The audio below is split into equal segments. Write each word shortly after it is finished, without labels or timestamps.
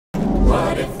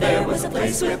was a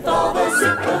place with all the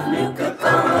zip of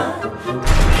Nuka-Cola.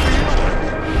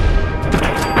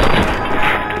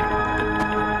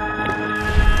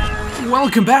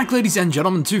 Welcome back, ladies and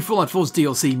gentlemen, to Fallout 4's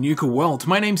DLC Nuka World.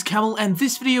 My name's Camel, and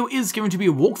this video is going to be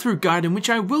a walkthrough guide in which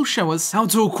I will show us how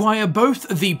to acquire both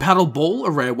the paddle ball,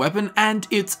 a rare weapon, and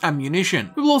its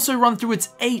ammunition. We will also run through its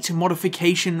 8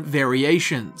 modification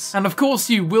variations. And of course,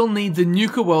 you will need the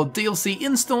Nuka World DLC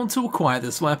installed to acquire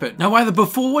this weapon. Now, either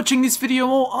before watching this video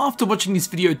or after watching this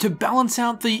video, to balance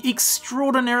out the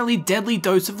extraordinarily deadly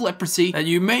dose of leprosy that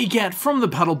you may get from the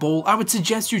paddle ball, I would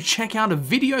suggest you check out a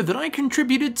video that I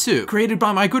contributed to, created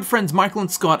by my good friends Michael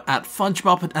and Scott at Fudge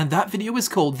Muppet, and that video is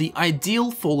called The Ideal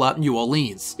Fallout New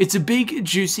Orleans. It's a big,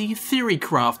 juicy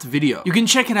theorycraft video. You can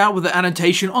check it out with the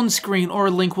annotation on screen, or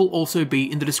a link will also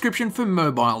be in the description for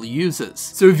mobile users.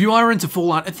 So if you are into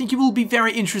Fallout, I think you will be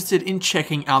very interested in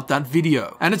checking out that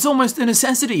video. And it's almost a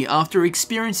necessity after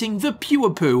experiencing the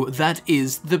pure poo that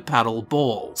is the paddle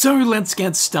ball. So let's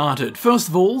get started. First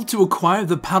of all, to acquire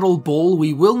the paddle ball,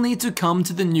 we will need to come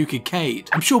to the Nuka-Cade.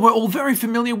 I'm sure we're all very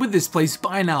familiar with this place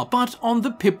by now, but on the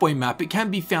Pip-Boy map it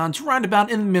can be found right about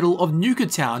in the middle of Nuka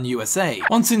Town, USA.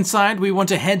 Once inside, we want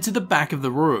to head to the back of the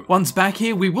room. Once back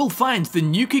here, we will find the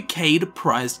Nuka-Cade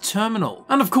prize terminal.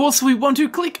 And of course, we want to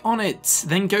click on it,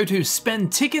 then go to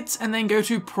spend tickets, and then go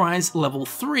to prize level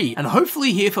 3. And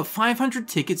hopefully here for 500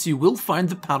 tickets, you will find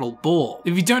the paddle ball.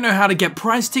 If you don't know how to get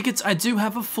prize tickets, I do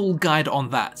have a full guide on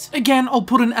that. Again, I'll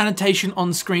put an annotation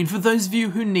on screen for those of you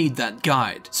who need that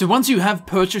guide. So once you have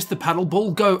purchased the paddle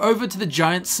ball, go over to the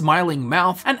giant smiling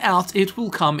mouth, and out it will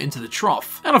come into the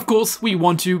trough. And of course, we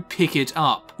want to pick it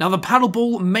up. Now, the paddle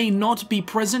ball may not be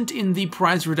present in the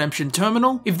prize redemption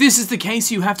terminal. If this is the case,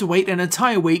 you have to wait an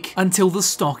entire week until the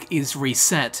stock is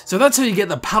reset. So that's how you get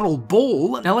the paddle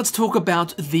ball. Now let's talk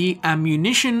about the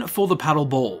ammunition for the paddle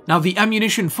ball. Now, the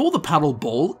ammunition for the paddle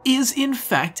ball is in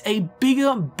fact a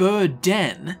bigger bird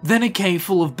den than a cave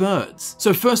full of birds.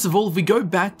 So first of all, if we go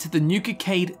back to the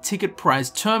Nuka-Cade ticket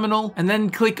prize terminal and then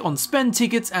click on spend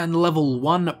tickets and level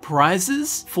 1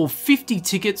 prizes, for 50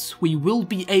 tickets we will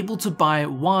be able to buy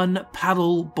 1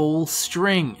 paddle ball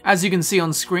string. As you can see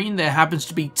on screen, there happens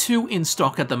to be 2 in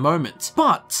stock at the moment,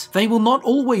 but they will not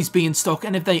always be in stock,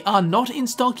 and if they are not in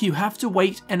stock, you have to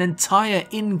wait an entire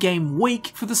in-game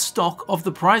week for the stock of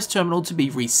the prize terminal to be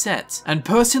reset. And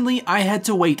personally, I had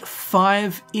to wait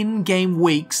 5 in-game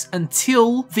weeks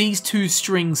until these 2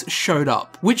 strings showed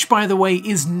up, which by the way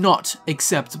is not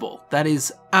acceptable. That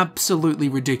is absolutely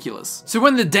ridiculous. So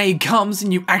when the day comes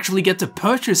and you actually get to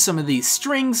purchase some of these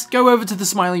strings, go over to the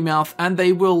smiley mouth and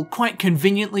they will quite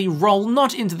conveniently roll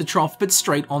not into the trough but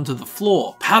straight onto the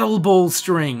floor. Paddle ball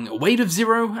string, a weight of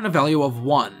 0 and a value of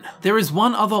 1. There is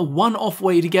one other one-off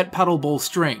way to get paddle ball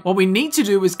string. What we need to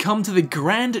do is come to the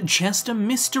Grand Chester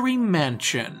Mystery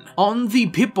Mansion. On the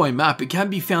Pip-Boy map, it can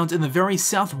be found in the very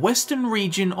southwestern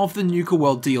region of the Nuka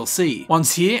World DLC.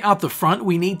 Once here, out the front,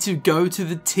 we need to go to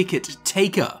the Ticket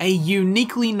Taker, a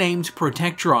uniquely named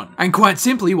Protectron. And quite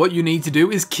simply, what you need to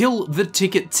do is kill the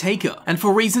Ticket Taker. And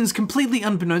for reasons completely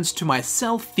unbeknownst to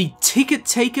myself, the Ticket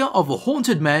Taker of a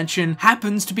haunted mansion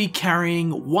happens to be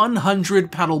carrying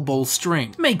 100 paddle ball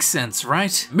string. Makes sense,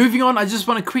 right? Moving on, I just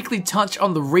want to quickly touch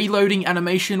on the reloading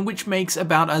animation, which makes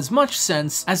about as much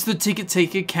sense as the Ticket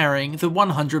Taker carrying the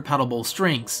 100 paddle ball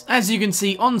strings. As you can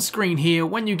see on screen here,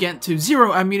 when you get to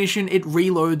 0 ammunition, it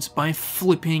reloads by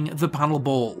flipping the paddle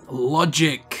ball.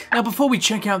 Logic. Now, before we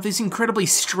check out this incredibly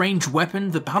strange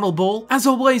weapon, the paddle ball, as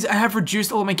always, I have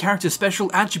reduced all of my character's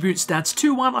special attribute stats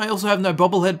to 1. I also have no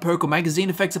bobblehead, perk, or magazine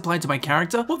effects applied to my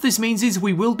character. What this means is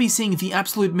we will be seeing the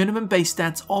absolute minimum base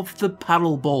stats of the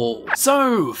paddle ball.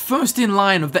 So, first in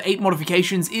line of the 8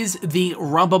 modifications is the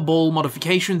rubber ball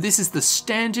modification. This is the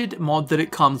standard mod that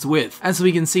it comes with. As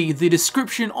we can see, the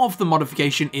description of the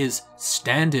modification is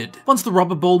standard. Once the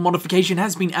rubber ball modification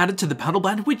has been added to the paddle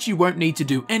band, which you won't need to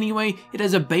do anyway, it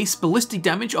has a base ballistic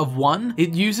damage of 1.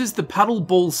 It uses the paddle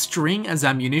ball string as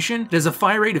ammunition. It has a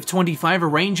fire rate of 25, a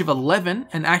range of 11,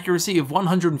 an accuracy of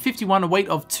 151, a weight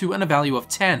of 2, and a value of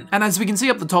 10. And as we can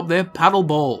see up the top there, paddle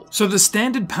ball. So the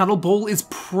standard paddle ball is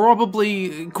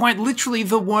probably, quite literally,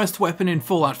 the worst weapon in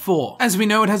Fallout 4. As we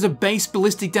know, it has a base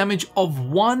ballistic damage of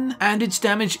 1, and its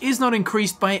damage is not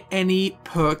increased by any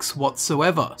perks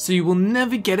whatsoever. So you will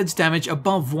never get its damage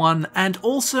above 1, and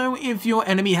also if your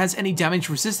enemy has any damage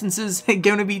resistances,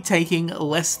 going to be taking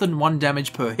less than 1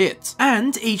 damage per hit.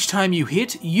 And each time you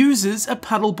hit uses a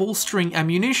paddle ball string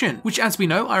ammunition, which as we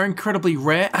know are incredibly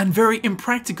rare and very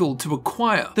impractical to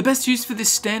acquire. The best use for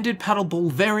this standard paddle ball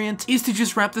variant is to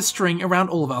just wrap the string around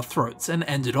all of our throats and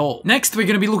end it all. Next, we're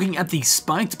going to be looking at the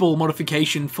spiked ball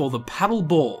modification for the paddle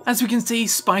ball. As we can see,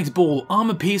 spiked ball,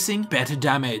 armor piercing, better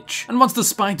damage. And once the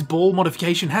spiked ball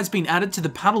modification has been added to the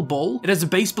paddle ball, it has a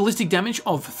base ballistic damage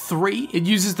of 3. It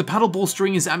uses the paddle ball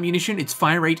string as ammunition, its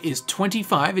fire rate is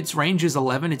 25, its range is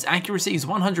 11, its accuracy is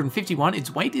 151,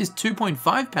 its weight is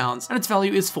 2.5 pounds, and its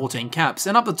value is 14 caps.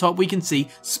 And up the top we can see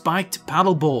spiked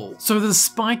paddle ball. So the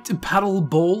spiked paddle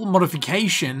ball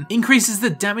modification increases the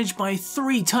damage by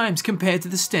 3 times compared to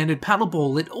the standard paddle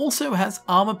ball. It also has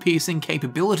armor piercing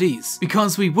capabilities,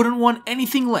 because we wouldn't want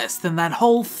anything less than that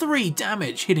whole 3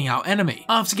 damage hitting our enemy.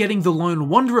 After getting the Lone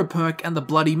Wanderer perk and the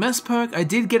Bloody Mess perk, I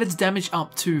did get its damage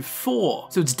up to 4,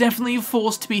 so it's definitely a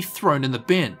force to be thrown in the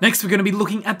bin. Next, we're going to be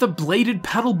looking at the bladed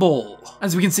paddle ball.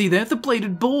 As we can see there, the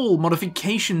bladed ball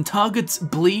modification targets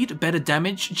bleed, better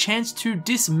damage, chance to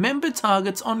dismember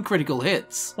targets on critical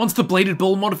hits. Once the bladed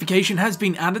ball modification has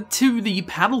been added to the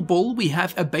paddle ball, we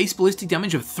have a base ballistic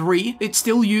damage of 3. It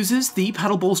still uses the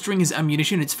paddle ball string as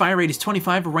ammunition, its fire rate is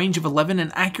 25, a range of 11,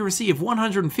 an accuracy of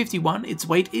 151, its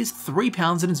weight is 3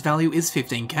 pounds, and its value is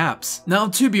 15 caps. Now,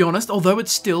 to be honest, although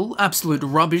it's still absolute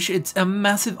rubbish, it's a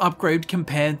massive upgrade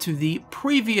compared to the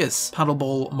previous paddle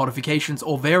ball modifications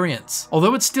or variants.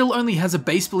 Although it still only has a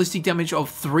base ballistic damage of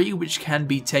 3, which can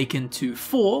be taken to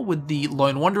 4 with the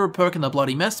Lone Wanderer perk and the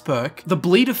Bloody Mess perk, the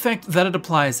bleed effect that it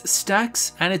applies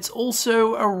stacks, and it's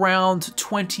also around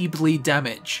 20 bleed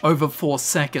damage over 4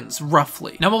 seconds,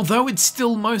 roughly. Now, although it's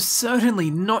still most certainly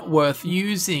not worth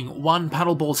using 1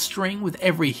 paddle ball string with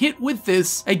every hit with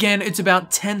this, again, it's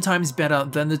about 10 times better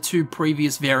than the 2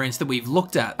 previous variants that we've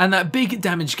looked at, and that big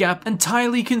damage gap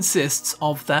entirely consists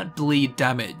of that bleed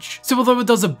damage. So although it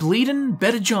does a bleedin'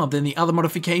 better job than the other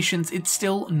modifications, it's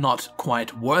still not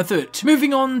quite worth it.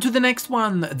 Moving on to the next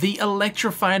one, the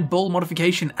electrified ball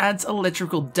modification adds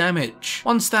electrical damage.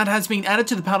 Once that has been added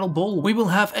to the paddle ball, we will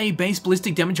have a base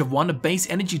ballistic damage of 1, a base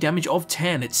energy damage of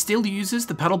 10. It still uses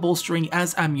the paddle ball string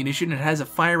as ammunition. It has a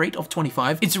fire rate of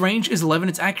 25, its range is 11,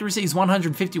 its accuracy is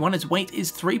 151, its weight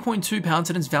is 3.2 pounds,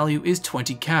 and its value is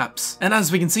 20 caps. And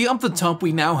as we can see up the top,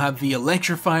 we now have the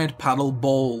electrified paddle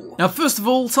ball. Now, first of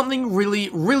all, something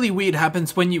really weird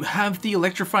happens when you have the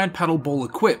electrified paddle ball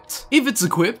equipped. If it's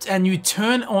equipped and you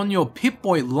turn on your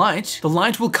Pip-Boy light, the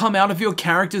light will come out of your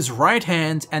character's right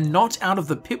hand and not out of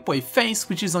the Pip-Boy face,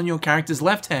 which is on your character's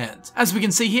left hand. As we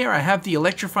can see here, I have the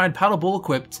electrified paddle ball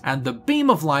equipped, and the beam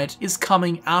of light is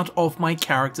coming out of my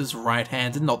character's right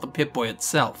hand and not the Pip-Boy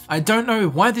itself. I don't know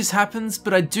why this happens,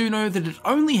 but I do know that it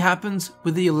only happens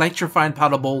with the electrified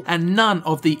paddle ball and none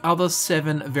of the other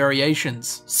 7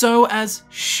 variations. So as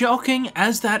shocking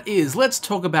as that is, let's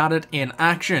talk about it in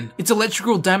action. Its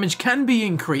electrical damage can be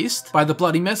increased by the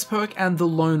Bloody Mess perk and the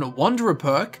Lone Wanderer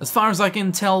perk. As far as I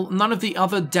can tell, none of the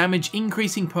other damage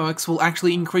increasing perks will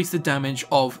actually increase the damage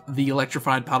of the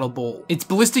electrified paddle ball. Its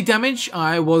ballistic damage,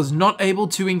 I was not able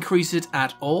to increase it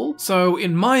at all, so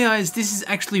in my eyes this is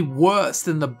actually worse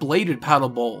than the bladed paddle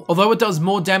ball. Although it does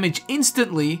more damage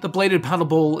instantly, the bladed paddle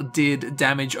ball did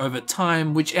damage over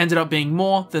time, which ended up being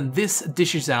more than this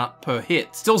dishes out per hit.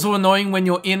 It's also annoying when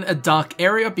you're in a dark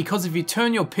area, because if you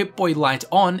turn your Pip-Boy light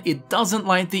on, it doesn't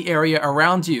light the area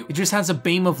around you. It just has a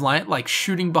beam of light like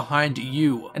shooting behind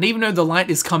you. And even though the light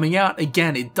is coming out,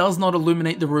 again, it does not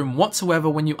illuminate the room whatsoever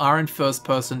when you are in first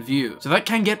person view. So that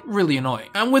can get really annoying.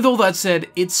 And with all that said,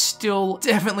 it's still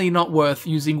definitely not worth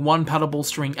using 1 paddle ball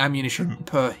string ammunition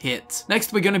per hit.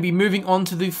 Next, we're going to be moving on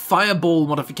to the fireball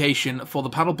modification for the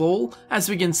paddle ball. As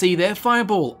we can see there,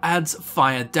 fireball adds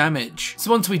fire damage.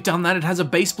 So once we've done that, it has a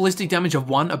base ballistic damage of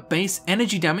 1, a base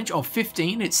energy damage of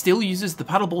 15. It still uses the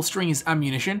paddle ball string as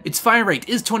ammunition. Its fire rate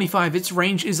is 25, its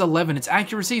range is 11, its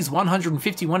accuracy is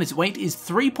 151, its weight is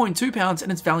 3.2 pounds,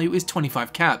 and its value is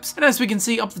 25 caps. And as we can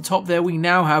see up the top there, we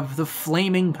now have the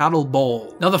flaming paddle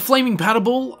ball. Now the flaming paddle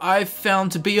ball I've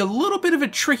found to be a little bit of a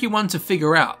tricky one to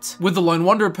figure out. With the Lone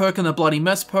Wanderer perk and the Bloody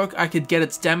Mess perk, I could get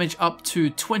its damage up to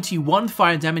 21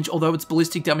 fire damage, although its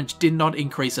ballistic damage did not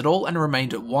increase at all and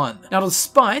remained at 1. Now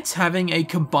despite having a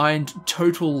combined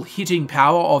total hitting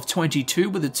power of 22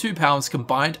 with the 2 powers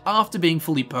combined after being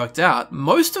fully perked out,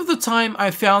 most of the time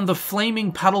I found the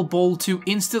flaming paddle ball to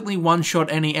instantly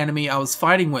one-shot any enemy I was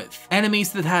fighting with.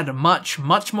 Enemies that had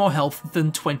much more health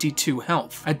than 22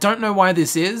 health. I don't know why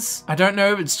this is. I don't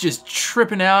know if it's just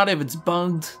tripping out, if it's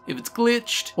bugged, if it's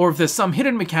glitched, or if there's some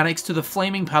hidden mechanics to the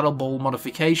flaming paddle ball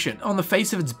modification. On the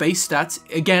face of its base stats,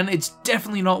 again, it's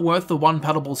definitely not worth the 1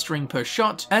 paddle ball string per per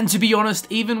shot, and to be honest,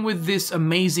 even with this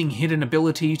amazing hidden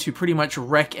ability to pretty much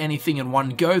wreck anything in one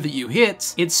go that you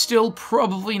hit, it's still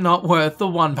probably not worth the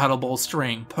 1 paddle ball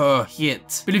string per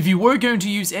hit. But if you were going to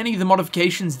use any of the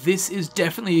modifications, this is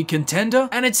definitely a contender,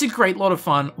 and it's a great lot of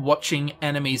fun watching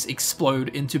enemies explode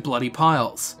into bloody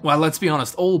piles. Well, let's be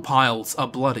honest, all piles are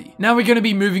bloody. Now we're going to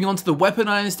be moving on to the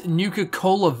weaponized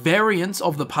Nuka-Cola variants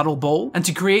of the paddle ball, and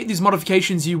to create these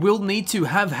modifications you will need to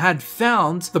have had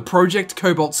found the Project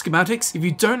Cobalt schematics. If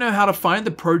you don't know how to find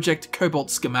the Project Cobalt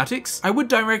schematics, I would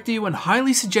direct you and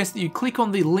highly suggest that you click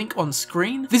on the link on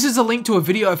screen. This is a link to a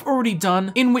video I've already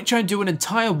done in which I do an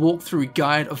entire walkthrough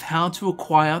guide of how to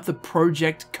acquire the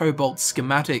Project Cobalt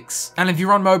schematics. And if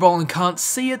you're on mobile and can't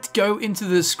see it, go into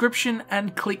the description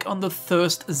and click on the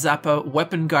Thirst Zapper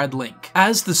weapon guide link,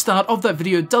 as the start of that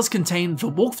video does contain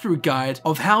the walkthrough guide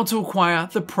of how to acquire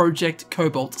the Project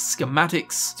Cobalt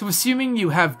schematics. So assuming you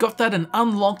have got that and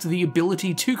unlocked the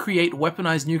ability to create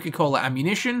weaponized Nuka-Cola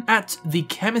ammunition at the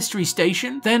chemistry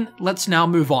station, then let's now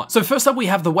move on. So first up we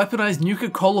have the weaponized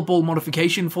Nuka-Cola ball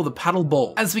modification for the paddle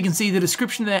ball. As we can see, the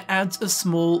description there adds a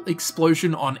small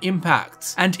explosion on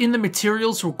impact. And in the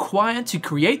materials required to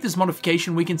create this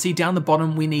modification, we can see down the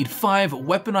bottom we need 5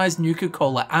 weaponized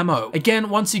Nuka-Cola ammo. Again,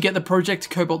 once you get the Project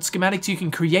Cobalt schematics, you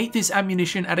can create this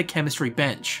ammunition at a chemistry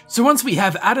bench. So once we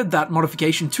have added that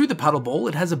modification to the paddle ball,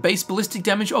 it has a base ballistic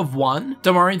damage of 1.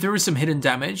 Don't worry, there is some hidden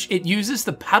damage. It uses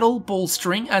the paddle ball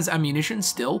string as ammunition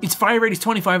still. Its fire rate is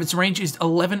 25, its range is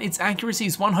 11, its accuracy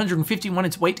is 151,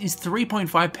 its weight is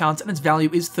 3.5 pounds, and its value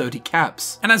is 30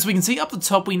 caps. And as we can see up the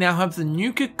top, we now have the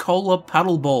Nuka-Cola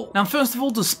paddle ball. Now first of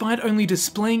all, despite only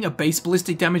displaying a base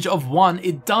ballistic damage of 1,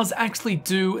 it does actually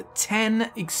do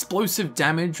 10 explosive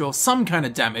damage or some kind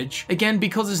of damage. Again,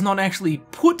 because it's not actually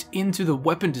put into the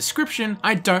weapon description,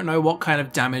 I don't know what kind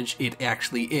of damage it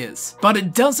actually is. But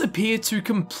it does appear to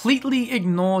completely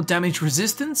ignore damage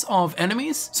resistance of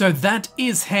enemies, so that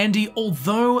is handy,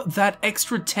 although that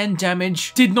extra 10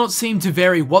 damage did not seem to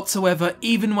vary whatsoever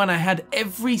even when I had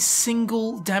every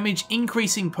single damage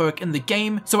increasing perk in the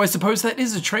game, so I suppose that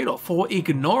is a trade-off for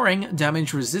ignoring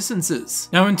damage resistances.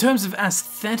 Now in terms of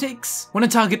aesthetics, when a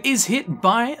target is hit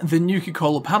by the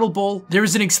Nuka-Cola paddle ball, there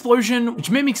is an explosion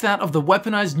which mimics that of the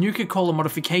weaponized Nuka-Cola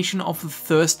modification of the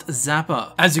Thirst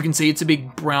Zapper. As you can see, it's a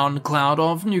big brown cloud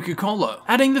of Nuka-Cola,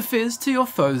 adding the fizz to your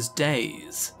foe's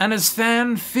days. And as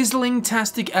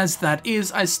fan-fizzling-tastic as that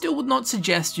is, I still would not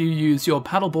suggest you use your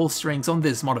paddle ball strings on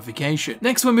this modification.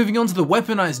 Next, we're moving on to the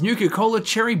weaponized Nuka-Cola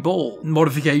cherry ball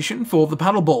modification for the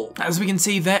paddle ball. As we can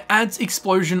see, there adds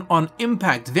explosion on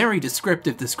impact. Very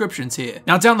descriptive descriptions here.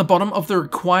 Now down the bottom of the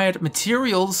required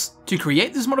materials to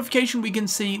create this modification, we can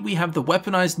see we have the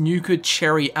weaponized Nuka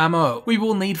cherry ammo. We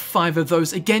will need 5 of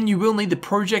those. Again, you will need the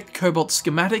Project Cobalt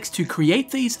schematics to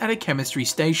create these at a chemistry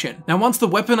station. Now once the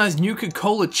weaponized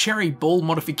Nuka-Cola cherry ball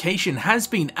modification has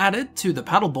been added to the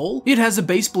paddle ball, it has a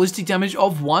base ballistic damage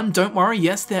of 1. Don't worry,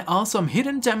 yes, there are some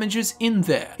hidden damages in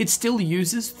there. It still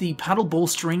uses the paddle ball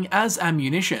string as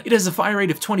ammunition. It has a fire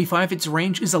rate of 25, its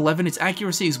range is 11, its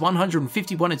accuracy is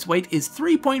 151, its weight is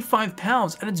 3.5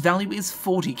 pounds, and its value is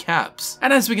 40 caps.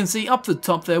 And as we can see up the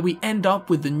top there, we end up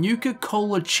with the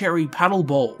Nuka-Cola cherry paddle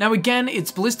ball. Now again,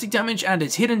 its ballistic damage and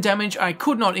its hidden damage I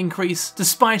could not increase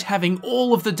despite having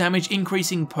all of the damage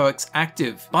increasing perks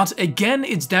active. But again,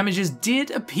 its damages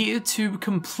did appear to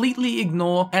completely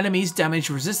ignore enemies' damage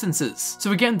resistances.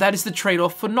 So again, that is the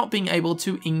trade-off for not being able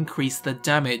to increase the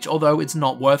damage, although it's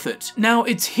not worth it. Now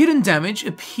its hidden damage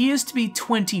appears to be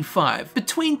 25,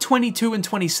 between 22 and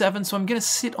 27, so I'm gonna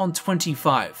sit on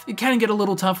 25. It can get a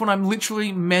little tough when I'm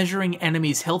literally measuring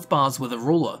enemies' health bars with a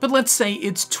ruler, but let's say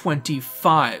it's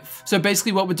 25. So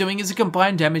basically what we're doing is a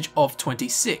combined damage of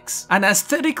 26. And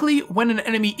aesthetically, when an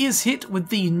enemy is hit with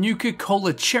the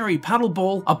Nuka-Cola cherry paddle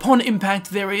ball, upon impact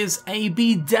there is a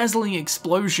bedazzling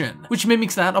explosion, which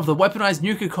mimics that of the weaponized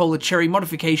Nuka-Cola cherry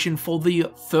modification for the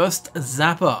Thirst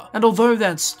Zapper. And although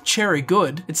that's cherry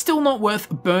good, it's still not worth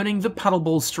burning the paddle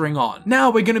ball string on. Now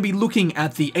we're going to be looking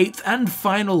at the 8th and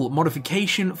final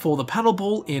modification for the paddle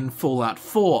ball in Fallout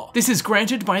 4. This is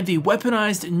granted by the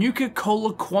weaponized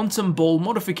Nuka-Cola quantum ball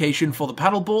modification for the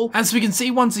paddle ball. As we can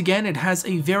see, once again, it has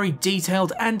a very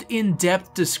detailed and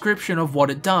in-depth description of what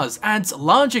it does. Adds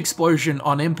large explosion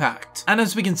on impact. And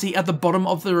as we can see at the bottom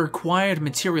of the required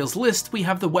materials list, we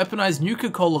have the weaponized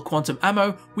Nuka-Cola quantum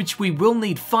ammo, which we will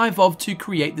need 5 of to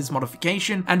create this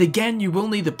modification. And again, you will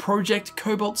need the Project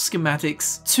Cobalt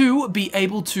schematics to be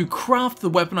able to craft the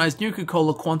weaponized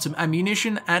Nuka-Cola quantum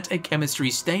ammunition at a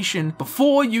chemistry station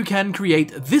before you can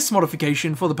create this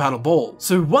modification for the paddle ball.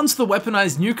 So once the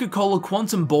weaponized Nuka-Cola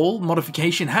quantum ball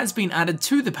modification has been added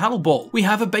to the paddle ball, we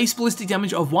have a base ballistic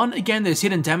damage of 1. again, there's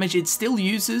hidden damage. It still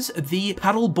uses the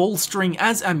paddle ball string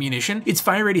as ammunition. Its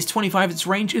fire rate is 25, its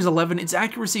range is 11, its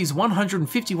accuracy is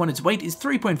 151, its weight is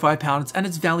 3.5 pounds, and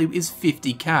its value is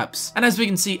 50 caps. And as we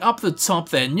can see up the top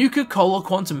there, Nuka Cola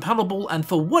Quantum Paddle Ball, and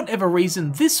for whatever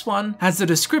reason, this one has a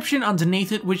description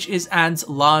underneath it which is adds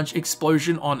large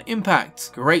explosion on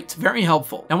impact. Great, very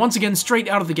helpful. Now once again, straight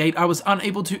out of the gate, I was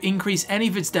unable to increase any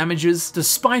of its damages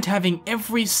despite having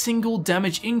every single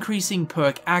damage increasing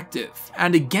perk active.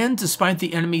 And again, despite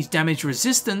the enemy's damage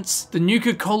resistance, the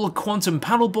Nuka Cola Quantum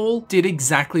Paddle Ball did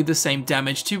exactly the same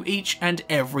damage to each and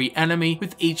every enemy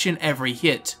with each and every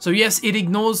hit. So yes, it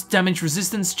ignores damage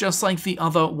resistance just like the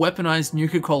other weaponized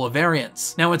Nuka Cola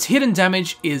variants. Now its hidden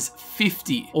damage is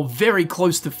 50, or very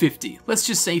close to 50. Let's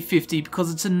just say 50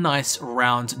 because it's a nice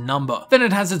round number. Then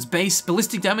it has its base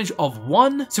ballistic damage of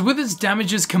 1, so with its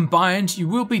damages combined, you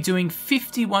will be doing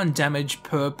 51 damage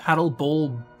per paddle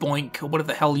ball boink, or whatever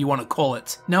the hell you want to call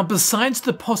it. Now, besides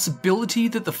the possibility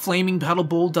that the flaming paddle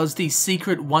ball does these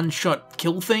secret one-shot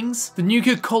kill things, the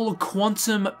Nuka Cola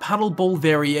Quantum Paddle Ball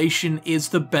variation is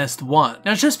the best one.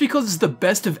 Now, just because it's the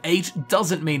best of 8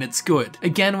 doesn't mean it's good.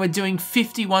 Again, we're doing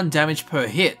 51 damage per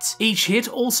hit. Each hit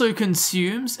also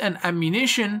consumes an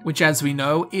ammunition, which as we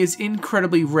know is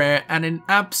incredibly rare and an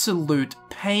absolute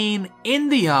pain in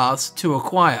the ass to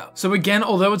acquire. So again,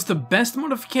 although it's the best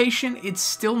modification, it's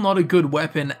still not a good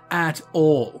weapon at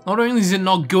all. Not only is it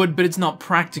not good, but it's not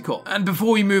practical. And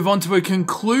before we move on to a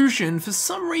conclusion, for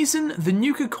some reason, the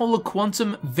Nuka Cola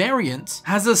Quantum variant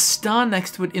has a star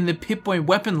next to it in the Pip-Boy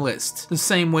weapon list, the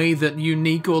same way that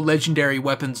unique or legendary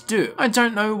weapons do. I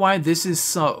don't know why this is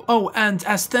so. Oh, and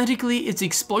aesthetically, its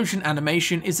explosion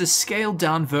animation is a scaled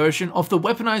down version of the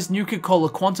weaponized Nuka Cola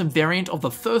Quantum variant of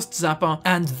the first Zapper,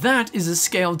 and that is a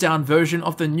scaled down version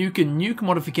of the Nuka Nuke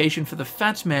modification for the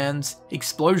Fat Man's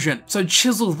explosion. So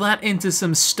chisel that into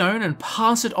some stone and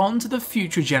pass it on to the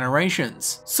future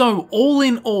generations. So all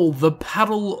in all, the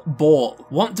paddle ball.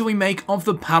 What do we make of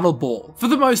the paddle ball? For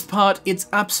the most part, it's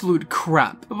absolute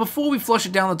crap. But before we flush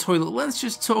it down the toilet, let's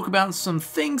just talk about some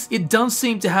things. It does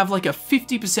seem to have like a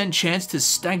 50% chance to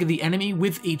stagger the enemy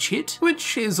with each hit,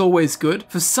 which is always good.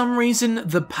 For some reason,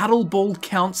 the paddle ball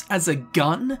counts as a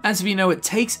gun. As we know, it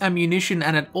takes ammunition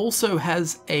and it also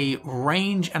has a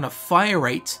range and a fire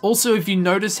rate. Also, if you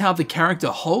notice how the character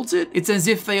holds it, it's as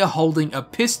if they are holding a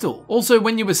pistol. Also,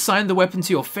 when you assign the weapon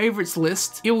to your favorites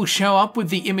list, it will show up with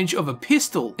the image of a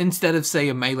pistol instead of, say,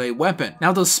 a melee weapon.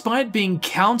 Now, despite being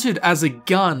counted as a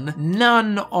gun,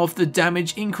 none of the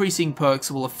damage increasing perks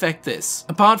will affect this.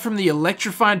 Apart from the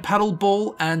electrified paddle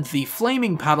ball and the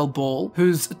flaming paddle ball,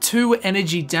 whose 2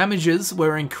 energy damages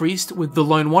were increased with the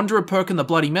Lone Wanderer perk and the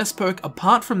Bloody Mess perk,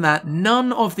 apart from that,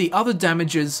 none of the other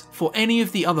damages for any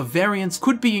of the other variants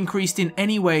could be increased in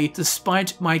any way,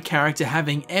 despite my character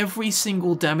having every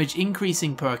single damage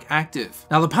increasing perk active.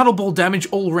 Now, the paddle ball damage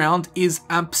all round is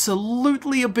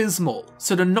absolutely abysmal,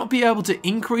 so to not be able to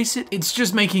increase it, it's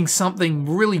just making something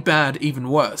really bad even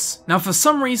worse. Now, for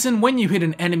some reason, when you hit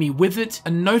an enemy with it,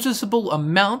 a noticeable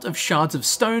amount of shards of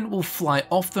stone will fly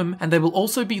off them, and they will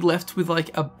also be left with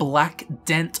like a black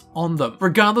dent on them,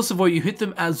 regardless of where you hit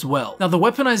them as well. Now, the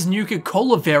weaponized Nuka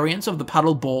Cola variants of the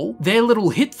paddle ball, their little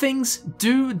hit things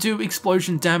do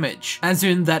explosion damage, as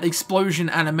in that explosion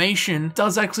animation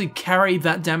does actually carry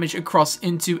that damage across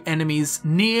into enemies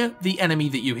near the enemy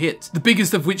that you hit, the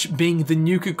biggest of which being the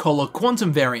Nuka Cola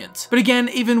Quantum variant. But again,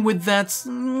 even with that,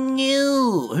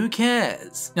 who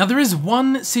cares? Now, there is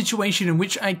one situation in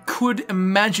which I could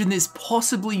imagine this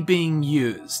possibly being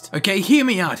used. Okay, hear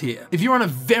me out here. If you're on a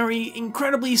very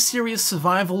incredibly serious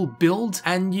survival build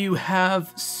and you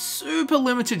have super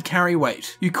limited carry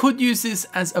weight, you could use this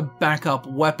as a backup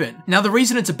weapon. Now, the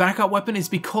reason it's a backup weapon is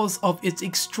because of its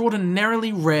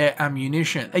extraordinarily rare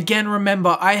ammunition. Again,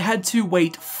 remember, I had to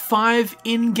wait 5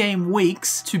 in-game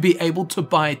weeks to be able to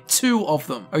buy 2 of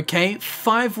them, okay?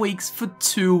 5 weeks for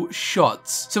 2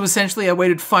 shots. So essentially, I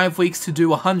waited 5 weeks to do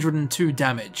 102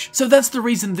 damage. So that's the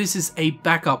reason this is a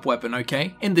backup weapon,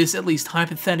 okay? In this, at least,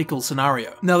 hypothetical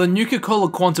scenario. Now, the Nuka Cola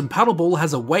Quantum Paddle Ball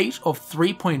has a weight of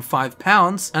 3.5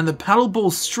 pounds, and the paddle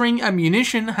ball string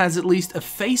ammunition has at least a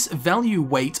face value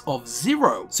weight of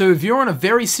 0. So if you're on a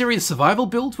very serious survival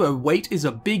build where weight is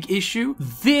a big issue,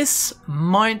 this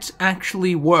might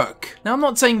actually work. Now, I'm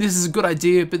not saying this is a good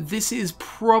idea, but this is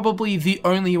probably the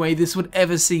only way this would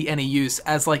ever see any use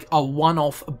as like a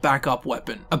one-off backup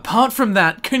weapon. Apart from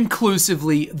that,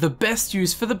 conclusively, the best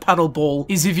use for the paddle ball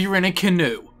is if you're in a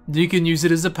canoe. you can use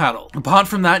it as a paddle. Apart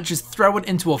from that, just throw it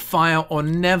into a fire or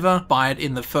never buy it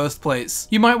in the first place.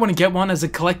 You might want to get one as a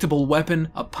collectible weapon.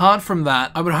 Apart from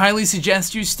that, I would highly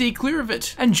suggest you steer clear of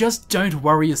it and just don't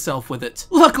worry yourself with it.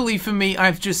 Luckily for me,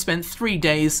 I've just spent 3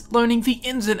 days learning the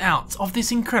ins and outs of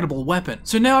this incredible weapon.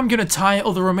 So now I'm going to tie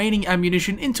all the remaining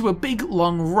ammunition into a big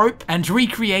long rope and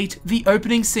recreate the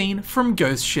opening scene from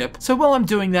Ghost Ship. So while I'm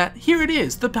doing that, here it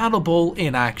is, the paddle ball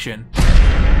in action.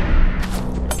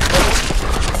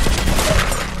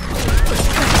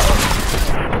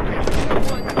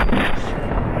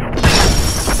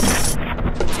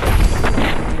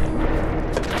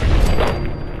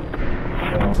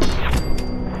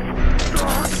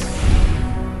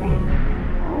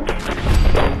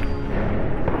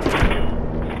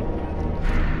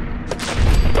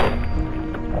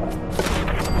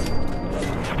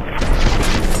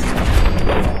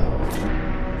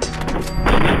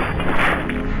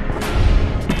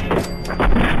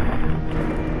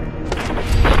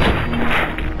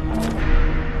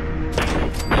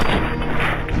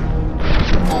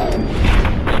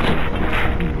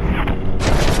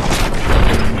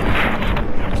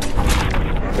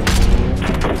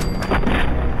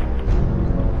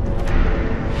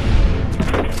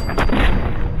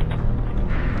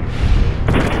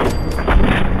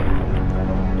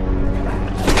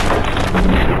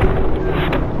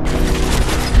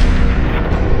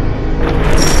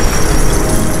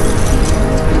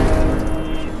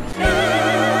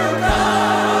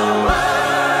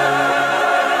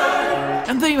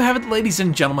 Ladies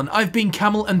and gentlemen, I've been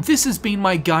Camel and this has been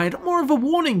my guide, more of a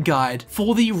warning guide,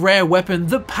 for the rare weapon,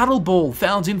 the paddle ball,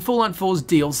 found in Fallout 4's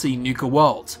DLC Nuka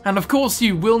World. And of course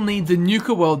you will need the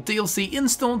Nuka World DLC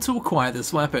installed to acquire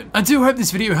this weapon. I do hope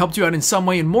this video helped you out in some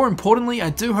way, and more importantly, I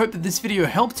do hope that this video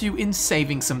helped you in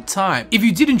saving some time. If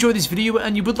you did enjoy this video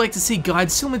and you would like to see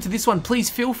guides similar to this one, please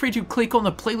feel free to click on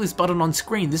the playlist button on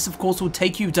screen. This of course will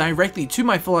take you directly to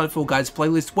my Fallout 4 guides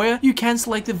playlist, where you can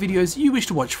select the videos you wish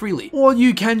to watch freely. Or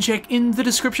you can check in the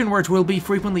description where it will be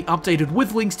frequently updated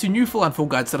with links to new Fallout 4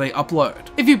 guides that I upload.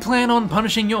 If you plan on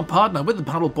punishing your partner with a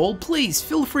paddle ball, please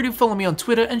feel free to follow me on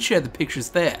Twitter and share the pictures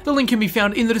there. The link can be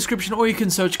found in the description, or you can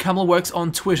search CamelWorks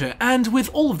on Twitter. And with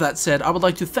all of that said, I would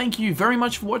like to thank you very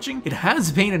much for watching. It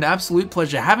has been an absolute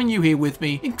pleasure having you here with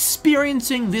me,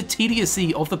 experiencing the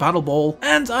tediousy of the paddle ball,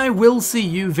 and I will see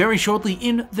you very shortly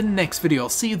in the next video. I'll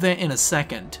see you there in a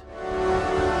second.